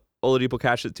throws it up. Oladipo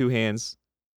catches it 2 hands,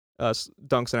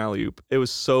 dunks an alley-oop. It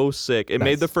was so sick. It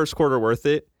made the first quarter worth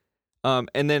it.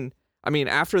 And then, I mean,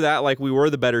 after that, like, we were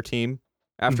the better team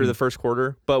after the first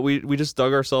quarter, but we just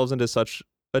dug ourselves into such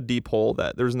a deep hole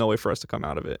that there was no way for us to come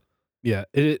out of it. Yeah,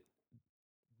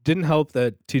 Didn't help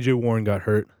that TJ Warren got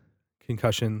hurt,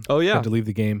 concussion. Oh, yeah. Had to leave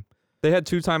the game. They had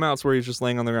 2 timeouts where he's just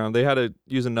laying on the ground. They had to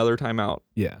use another timeout,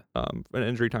 Yeah. an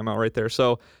injury timeout right there.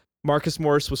 So Marcus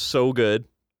Morris was so good.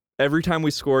 Every time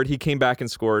we scored, he came back and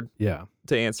scored Yeah.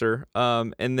 to answer.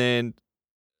 And then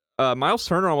Miles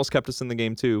Turner almost kept us in the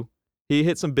game too. He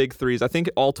hit some big threes. I think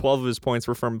all 12 of his points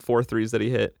were from 4 threes that he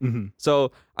hit. Mm-hmm.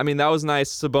 So, I mean, that was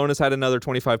nice. Sabonis had another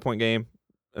 25-point game.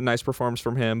 A nice performance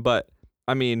from him. But,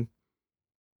 I mean,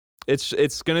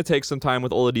 it's going to take some time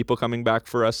with Oladipo coming back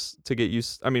for us to get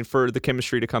used. I mean, for the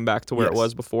chemistry to come back to where it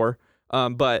was before.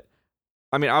 But,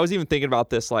 I mean, I was even thinking about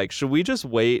this. Like, should we just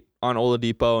wait on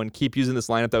Oladipo and keep using this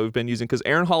lineup that we've been using? Because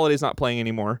Aaron Holiday's not playing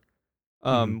anymore,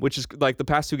 which is like the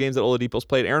past 2 games that Oladipo's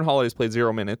played. Aaron Holiday's played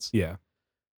 0 minutes. Yeah.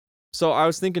 So I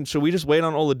was thinking, should we just wait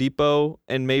on Oladipo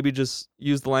and maybe just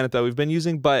use the lineup that we've been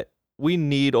using? But we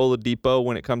need Oladipo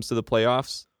when it comes to the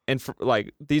playoffs. And for,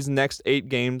 like, these next 8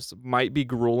 games might be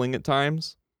grueling at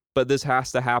times, but this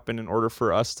has to happen in order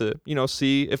for us to, you know,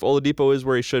 see if Oladipo is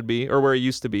where he should be or where he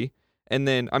used to be. And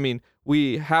then, I mean,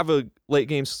 we have a late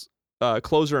game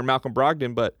closer in Malcolm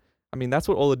Brogdon, but, I mean, that's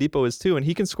what Oladipo is too. And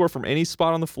he can score from any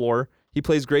spot on the floor. He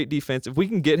plays great defense. If we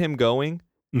can get him going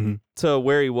to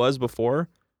where he was before,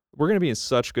 we're going to be in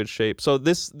such good shape. So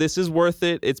this is worth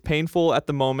it. It's painful at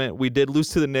the moment. We did lose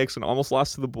to the Knicks and almost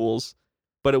lost to the Bulls,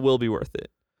 but it will be worth it.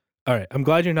 All right. I'm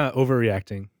glad you're not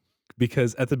overreacting,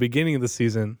 because at the beginning of the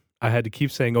season, I had to keep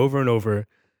saying over and over,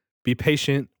 be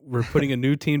patient. We're putting a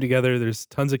new team together. There's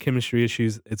tons of chemistry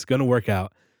issues. It's going to work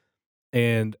out.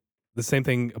 And the same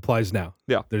thing applies now.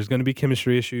 Yeah. There's going to be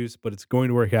chemistry issues, but it's going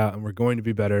to work out, and we're going to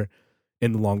be better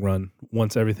in the long run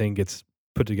once everything gets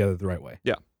put together the right way.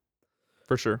 Yeah,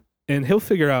 for sure. And he'll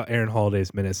figure out Aaron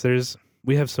Holiday's minutes.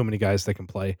 We have so many guys that can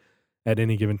play at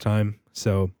any given time.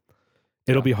 So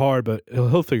it'll be hard, but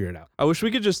he'll figure it out. I wish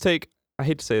we could just take, I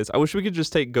hate to say this, I wish we could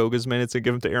just take Goga's minutes and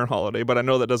give them to Aaron Holiday, but I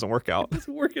know that doesn't work out. It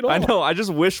doesn't work at all. I know. I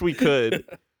just wish we could.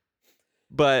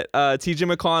 But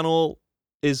TJ McConnell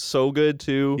is so good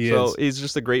too. He's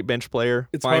just a great bench player.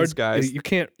 It's finds hard. guys. You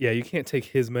can't take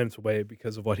his minutes away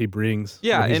because of what he brings.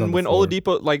 Yeah, he's on and the when floor.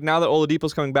 Oladipo, like now that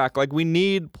Oladipo's coming back, like we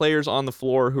need players on the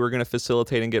floor who are going to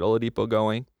facilitate and get Oladipo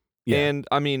going. Yeah. And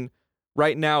I mean,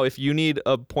 right now, if you need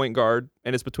a point guard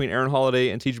and it's between Aaron Holiday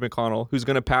and TJ McConnell, who's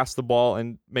going to pass the ball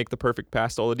and make the perfect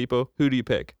pass to Oladipo, who do you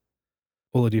pick?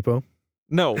 Oladipo.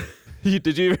 No.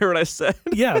 Did you hear what I said?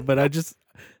 Yeah, but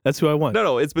that's who I want.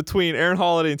 No, it's between Aaron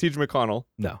Holiday and TJ McConnell.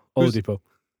 No, Oladipo.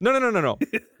 No.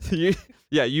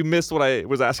 You missed what I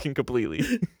was asking completely.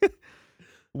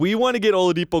 We want to get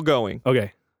Oladipo going.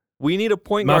 Okay. We need a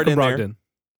point guard in Malcolm there. Brogdon.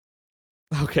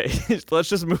 Okay, let's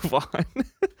just move on.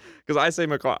 Because I say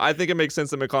McConnell. I think it makes sense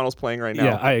that McConnell's playing right now.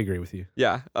 Yeah, I agree with you.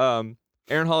 Yeah. Aaron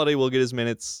Holiday will get his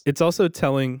minutes. It's also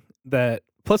telling that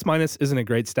plus minus isn't a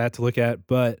great stat to look at,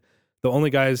 but the only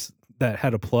guys that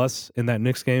had a plus in that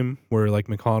Knicks game were like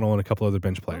McConnell and a couple other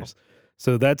bench players.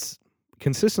 So that's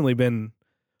consistently been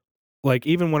like,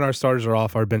 even when our starters are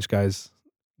off, our bench guys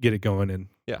get it going and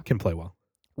can play well.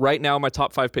 Right now, my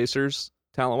top 5 Pacers,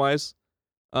 talent-wise,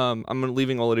 I'm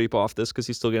leaving Oladipo off this because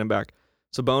he's still getting back.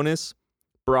 Sabonis,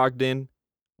 Brogdon,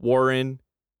 Warren,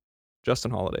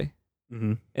 Justin Holiday.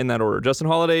 In that order. Justin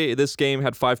Holiday, this game,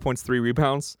 had 5 points, 3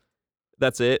 rebounds.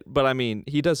 That's it. But, I mean,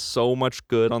 he does so much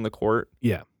good on the court.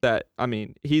 Yeah. That, I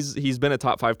mean, he's been a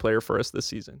top 5 player for us this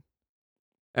season.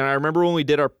 And I remember when we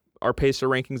did our Pacer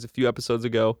rankings a few episodes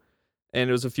ago, and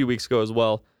it was a few weeks ago as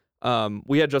well,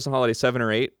 we had Justin Holiday 7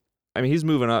 or 8. I mean, he's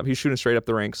moving up. He's shooting straight up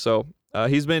the ranks. So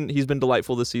he's been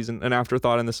delightful this season, an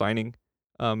afterthought in the signing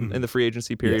in the free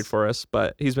agency period for us.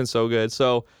 But he's been so good.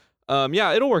 So,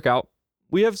 it'll work out.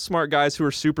 We have smart guys who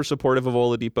are super supportive of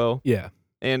Oladipo. Yeah.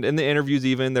 And in the interviews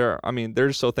even, they're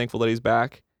just so thankful that he's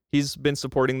back. He's been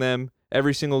supporting them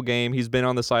every single game. He's been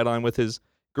on the sideline with his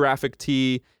graphic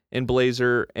tee and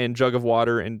blazer and jug of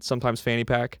water and sometimes fanny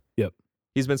pack. Yep.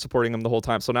 He's been supporting them the whole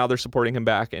time. So now they're supporting him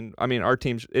back. And, I mean, our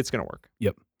team, it's going to work.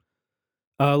 Yep.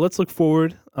 Let's look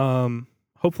forward.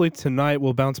 Hopefully tonight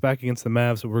we'll bounce back against the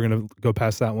Mavs, but we're going to go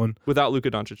past that one. Without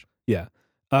Luka Doncic. Yeah.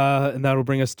 And that'll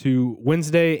bring us to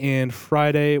Wednesday and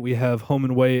Friday. We have home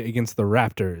and away against the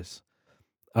Raptors.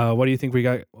 What do you think we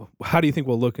got? How do you think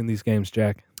we'll look in these games,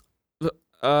 Jack?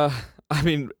 I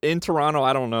mean, in Toronto,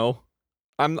 I don't know.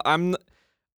 I'm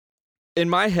in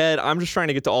my head, I'm just trying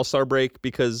to get to All-Star break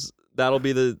because that'll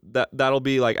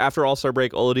be like after All-Star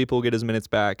break, Oladipo will get his minutes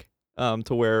back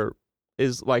to where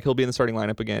is like he'll be in the starting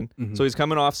lineup again. Mm-hmm. So he's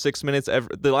coming off 6 minutes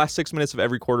the last 6 minutes of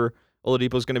every quarter.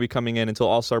 Oladipo's going to be coming in until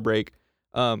All-Star break.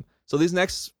 So these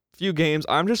next few games,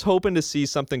 I'm just hoping to see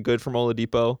something good from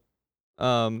Oladipo.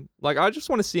 Like I just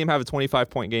want to see him have a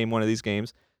 25-point game one of these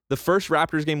games. The first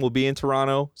Raptors game will be in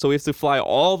Toronto, so we have to fly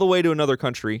all the way to another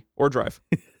country or drive.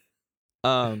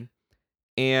 And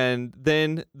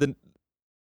then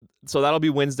so that'll be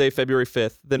Wednesday, February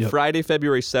 5th. Then Friday,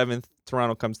 February 7th,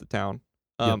 Toronto comes to town.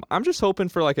 I'm just hoping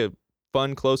for like a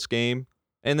fun, close game.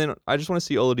 And then I just want to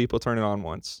see Oladipo turn it on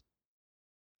once.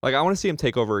 Like, I want to see him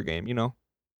take over a game, you know?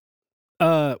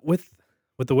 With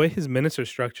the way his minutes are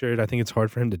structured, I think it's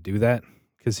hard for him to do that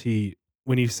because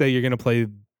when you say you're going to play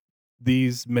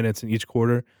these minutes in each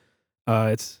quarter,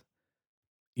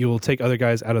 you will take other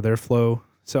guys out of their flow.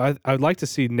 So I'd like to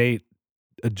see Nate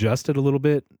adjust it a little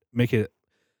bit, make it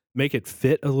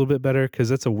fit a little bit better because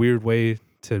that's a weird way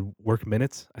to work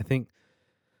minutes, I think.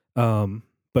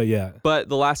 But yeah. But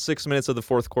the last 6 minutes of the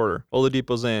fourth quarter,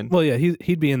 Oladipo's in. Well, yeah,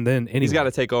 he'd be in then anyway. He's got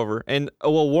to take over. And,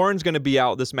 Warren's going to be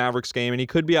out this Mavericks game, and he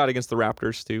could be out against the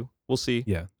Raptors too. We'll see.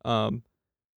 Yeah.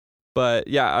 But,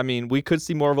 yeah, I mean, we could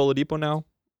see more of Oladipo now.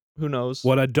 Who knows?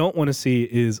 What I don't want to see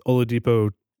is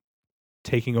Oladipo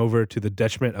taking over to the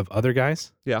detriment of other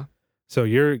guys. Yeah. So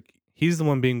he's the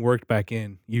one being worked back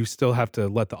in. You still have to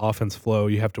let the offense flow.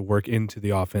 You have to work into the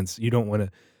offense. I don't want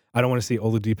to see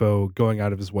Oladipo going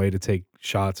out of his way to take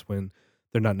shots when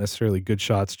they're not necessarily good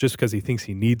shots just because he thinks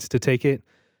he needs to take it.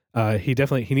 He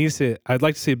needs to. I'd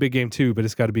like to see a big game too, but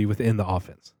it's got to be within the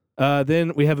offense.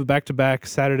 Then we have a back-to-back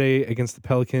Saturday against the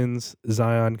Pelicans.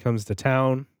 Zion comes to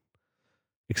town.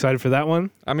 Excited for that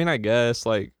one? I mean, I guess,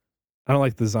 like... I don't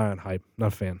like the Zion hype.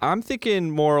 Not a fan. I'm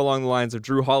thinking more along the lines of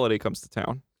Drew Holiday comes to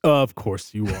town. Of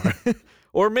course you are.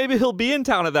 Or maybe he'll be in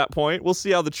town at that point. We'll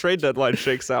see how the trade deadline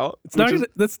shakes out. That's not going to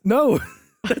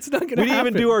happen. We didn't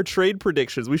even do our trade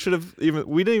predictions. We didn't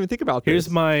even think about this. Here's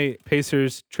my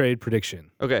Pacers trade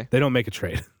prediction. Okay. They don't make a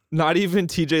trade. Not even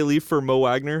TJ Leaf for Mo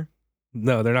Wagner?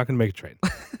 No, they're not going to make a trade.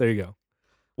 There you go.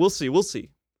 We'll see.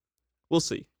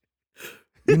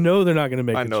 You know they're not going to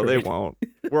make a trade. I know they won't.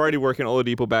 We're already working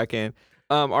Oladipo back in.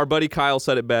 Our buddy Kyle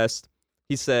said it best.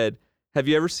 He said, have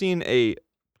you ever seen a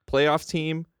playoff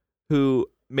team who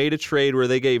made a trade where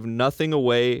they gave nothing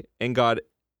away and got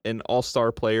an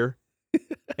all-star player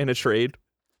in a trade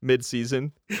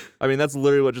mid-season? I mean, that's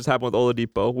literally what just happened with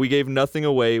Oladipo. We gave nothing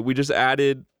away. We just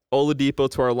added Oladipo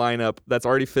to our lineup that's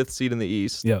already 5th seed in the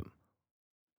East. Yep.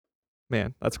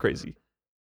 Man, that's crazy.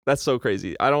 That's so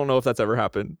crazy. I don't know if that's ever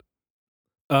happened.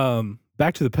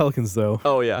 Back to the Pelicans, though.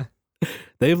 Oh, yeah.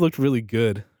 They've looked really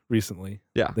good recently.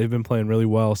 Yeah. They've been playing really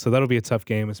well, so that'll be a tough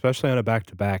game, especially on a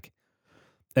back-to-back.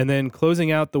 And then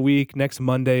closing out the week, next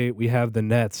Monday, we have the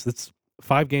Nets. That's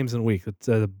 5 games in a week. It's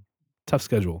a tough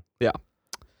schedule. Yeah.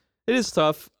 It is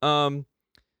tough. The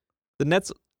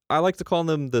Nets, I like to call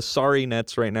them the sorry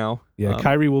Nets right now. Yeah,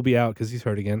 Kyrie will be out because he's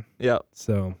hurt again. Yeah.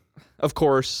 So. Of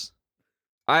course.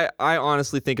 I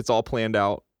honestly think it's all planned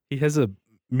out. He has a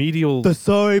medial... The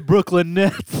sorry Brooklyn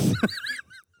Nets.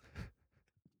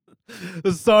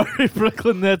 The sorry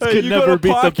Brooklyn Nets could never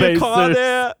beat the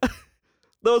Pacers.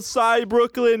 Those sorry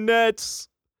Brooklyn Nets.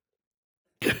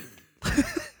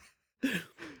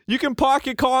 You can park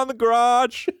your car in the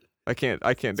garage. I can't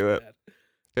do it.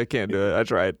 I can't do it. I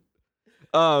tried.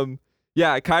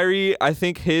 Yeah, Kyrie, I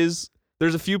think there's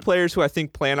a few players who I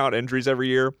think plan out injuries every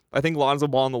year. I think Lonzo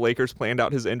Ball and the Lakers planned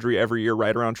out his injury every year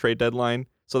right around trade deadline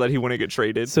so that he wouldn't get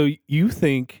traded. So you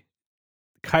think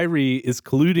Kyrie is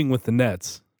colluding with the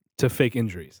Nets to fake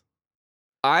injuries?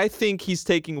 I think he's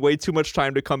taking way too much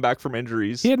time to come back from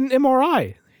injuries. He had an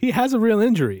MRI. He has a real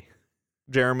injury.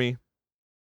 Jeremy,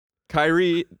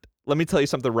 Kyrie, let me tell you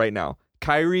something right now.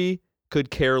 Kyrie could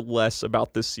care less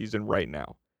about this season right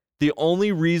now. The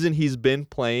only reason he's been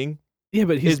playing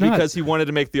because he wanted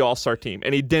to make the All-Star team,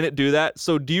 and he didn't do that.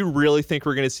 So do you really think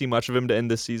we're going to see much of him to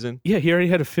end this season? Yeah, he already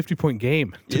had a 50-point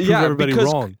game to prove everybody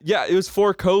wrong. Yeah, it was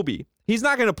for Kobe. He's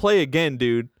not going to play again,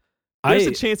 dude. There's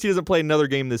a chance he doesn't play another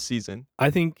game this season.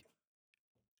 I think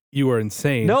you are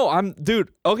insane. No, dude.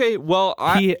 Okay, well,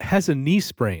 he has a knee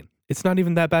sprain. It's not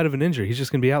even that bad of an injury. He's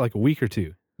just going to be out like a week or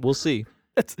two. We'll see.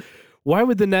 Why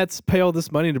would the Nets pay all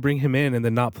this money to bring him in and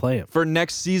then not play him? For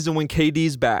next season when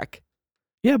KD's back.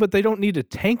 Yeah, but they don't need to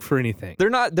tank for anything. They're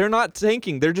not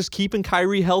tanking. They're just keeping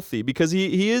Kyrie healthy because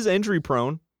he is injury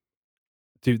prone.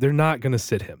 Dude, they're not going to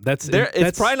sit him.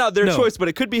 It's probably not their choice, but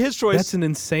it could be his choice. That's an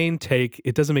insane take.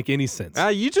 It doesn't make any sense.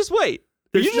 You just wait.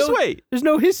 Wait. There's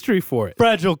no history for it.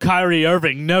 Fragile Kyrie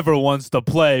Irving never wants to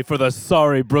play for the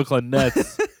sorry Brooklyn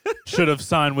Nets. Should have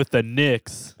signed with the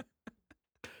Knicks.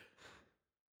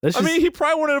 I mean, he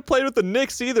probably wouldn't have played with the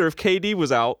Knicks either if KD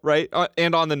was out, right?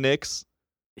 And on the Knicks.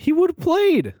 He would have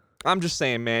played. I'm just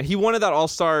saying, man. He wanted that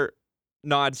All-Star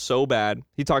nod so bad.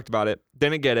 He talked about it.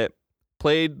 Didn't get it.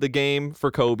 Played the game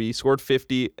for Kobe. Scored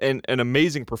 50. And an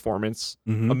amazing performance.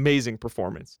 Mm-hmm. Amazing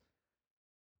performance.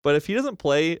 But if he doesn't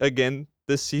play again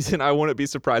this season, I wouldn't be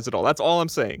surprised at all. That's all I'm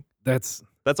saying. That's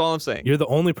all I'm saying. You're the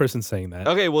only person saying that.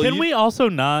 Okay, well, Can we also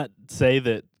not say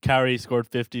that Kyrie scored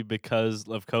 50 because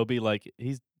of Kobe? Like,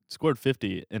 he's scored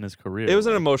 50 in his career. It was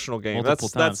an like, emotional game. multiple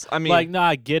times. I mean, like, no,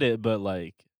 I get it, but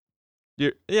like,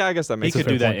 yeah, I guess that he makes could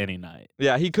sense. do that point. any night.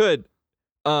 Yeah, he could.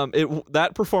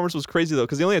 That performance was crazy though,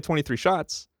 because he only had 23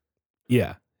 shots.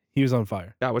 Yeah, he was on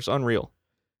fire. Yeah, which is unreal.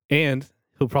 And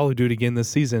he'll probably do it again this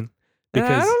season And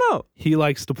because I don't know. he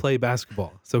likes to play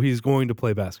basketball. So he's going to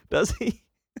play basketball. Does he?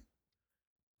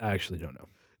 I actually don't know.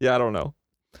 Yeah, I don't know.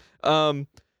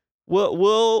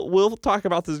 We'll talk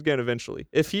about this again eventually.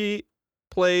 If he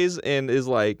plays and is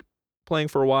like playing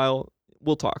for a while,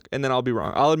 we'll talk, and then I'll be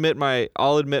wrong. I'll admit my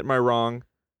wrong.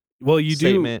 Well, you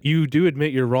Statement. do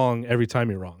admit you're wrong every time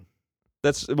you're wrong.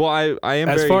 That's I am.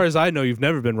 As very, far as I know, you've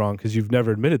never been wrong because you've never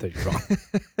admitted that you're wrong.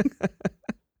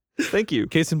 Thank you.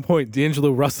 Case in point, D'Angelo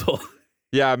Russell.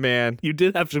 Yeah, man. You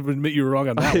did have to admit you were wrong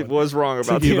on that I one. was wrong It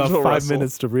about took you about D'Angelo 5 Russell.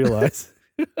 minutes to realize.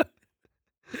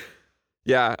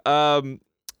 Yeah.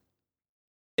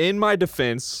 In my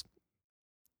defense,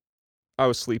 I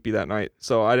was sleepy that night,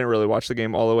 so I didn't really watch the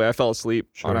game all the way. I fell asleep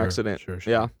on accident. Sure.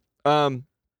 Yeah.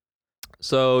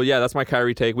 So yeah, that's my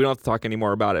Kyrie take. We don't have to talk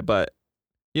anymore about it, but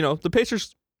the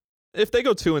Pacers, if they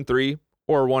go 2-3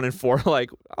 or 1-4,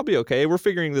 like I'll be okay. We're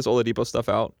figuring this Oladipo stuff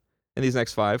out in these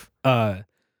next 5.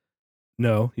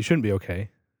 No, you shouldn't be okay.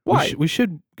 Why? We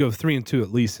should go 3-2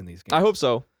 at least in these games. I hope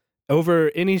so.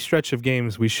 Over any stretch of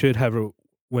games, we should have a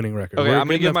winning record. Okay, We're a I'm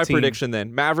gonna good give enough my team. prediction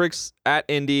then. Mavericks at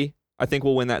Indy. I think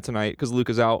we'll win that tonight because Luke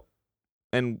is out,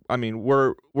 and I mean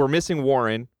we're missing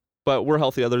Warren, but we're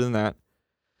healthy other than that.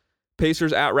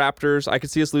 Pacers at Raptors. I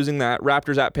could see us losing that.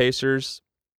 Raptors at Pacers.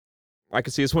 I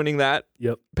could see us winning that.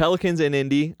 Yep. Pelicans in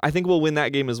Indy. I think we'll win that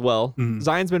game as well. Mhm.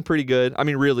 Zion's been pretty good. I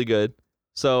mean, really good.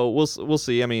 So we'll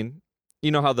see. I mean,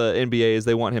 you know how the NBA is.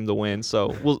 They want him to win.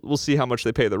 So we'll see how much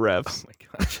they pay the Oh refs. my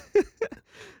gosh.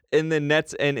 And then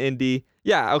Nets and Indy.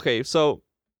 Yeah. Okay. So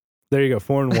There you go,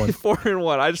 4-1.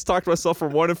 4-1. I just talked myself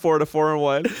from 1-4 to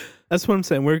 4-1. That's what I'm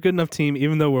saying. We're a good enough team,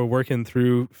 even though we're working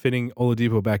through fitting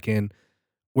Oladipo back in.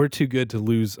 We're too good to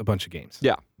lose a bunch of games.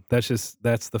 Yeah. That's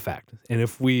the fact. And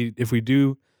if we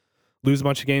do lose a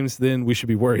bunch of games, then we should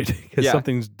be worried because Yeah.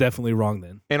 something's definitely wrong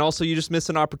then. And also, you just missed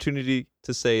an opportunity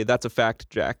to say that's a fact,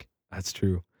 Jack. That's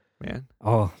true. Man.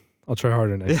 I'll try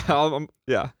harder next time.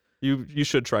 Yeah. You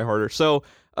should try harder. So,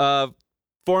 4-1.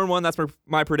 That's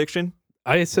my prediction.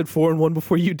 I said 4-1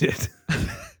 before you did.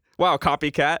 Wow,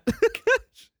 copycat.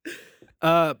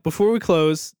 Before we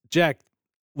close, Jack,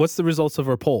 what's the results of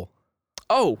our poll?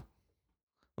 Oh,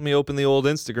 let me open the old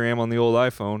Instagram on the old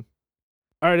iPhone.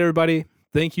 All right, everybody.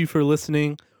 Thank you for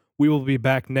listening. We will be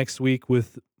back next week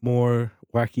with more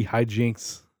wacky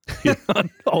hijinks here on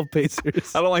All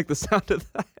Pacers. I don't like the sound of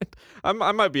that. I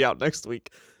might be out next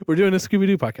week. We're doing a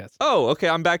Scooby-Doo podcast. Oh, okay.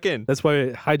 I'm back in. That's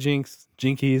why hijinks,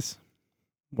 jinkies,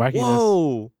 wackiness.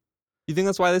 Whoa. You think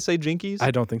that's why they say jinkies?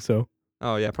 I don't think so.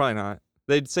 Oh, yeah, probably not.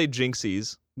 They'd say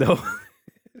jinxies. No.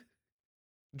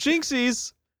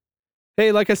 Jinxies.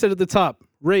 Hey, like I said at the top,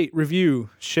 rate, review,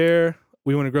 share.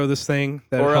 We want to grow this thing.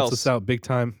 That Or helps else. us out big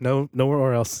time. No, nowhere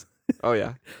or else. Oh,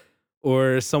 yeah.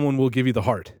 Or someone will give you the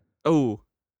heart. Oh,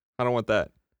 I don't want that.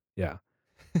 Yeah.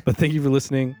 But thank you for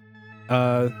listening.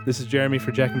 This is Jeremy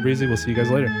for Jack and Breezy. We'll see you guys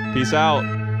later. Peace out.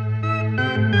 O'Neal the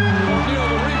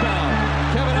rebound.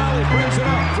 Kevin Ollie brings it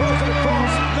up, throws it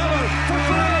across. Miller for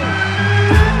three.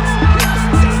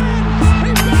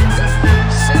 He banks it.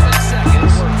 7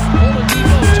 seconds.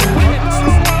 Oladipo to win it.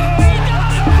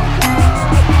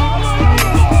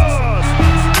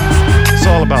 It's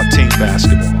all about team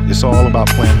basketball. It's all about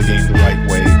playing the game the right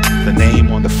way. The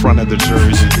name on the front of the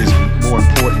jersey is more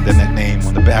important than that name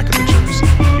on the back of the jersey.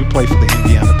 You play for the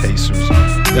Indiana Pacers.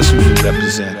 That's who you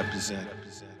represent.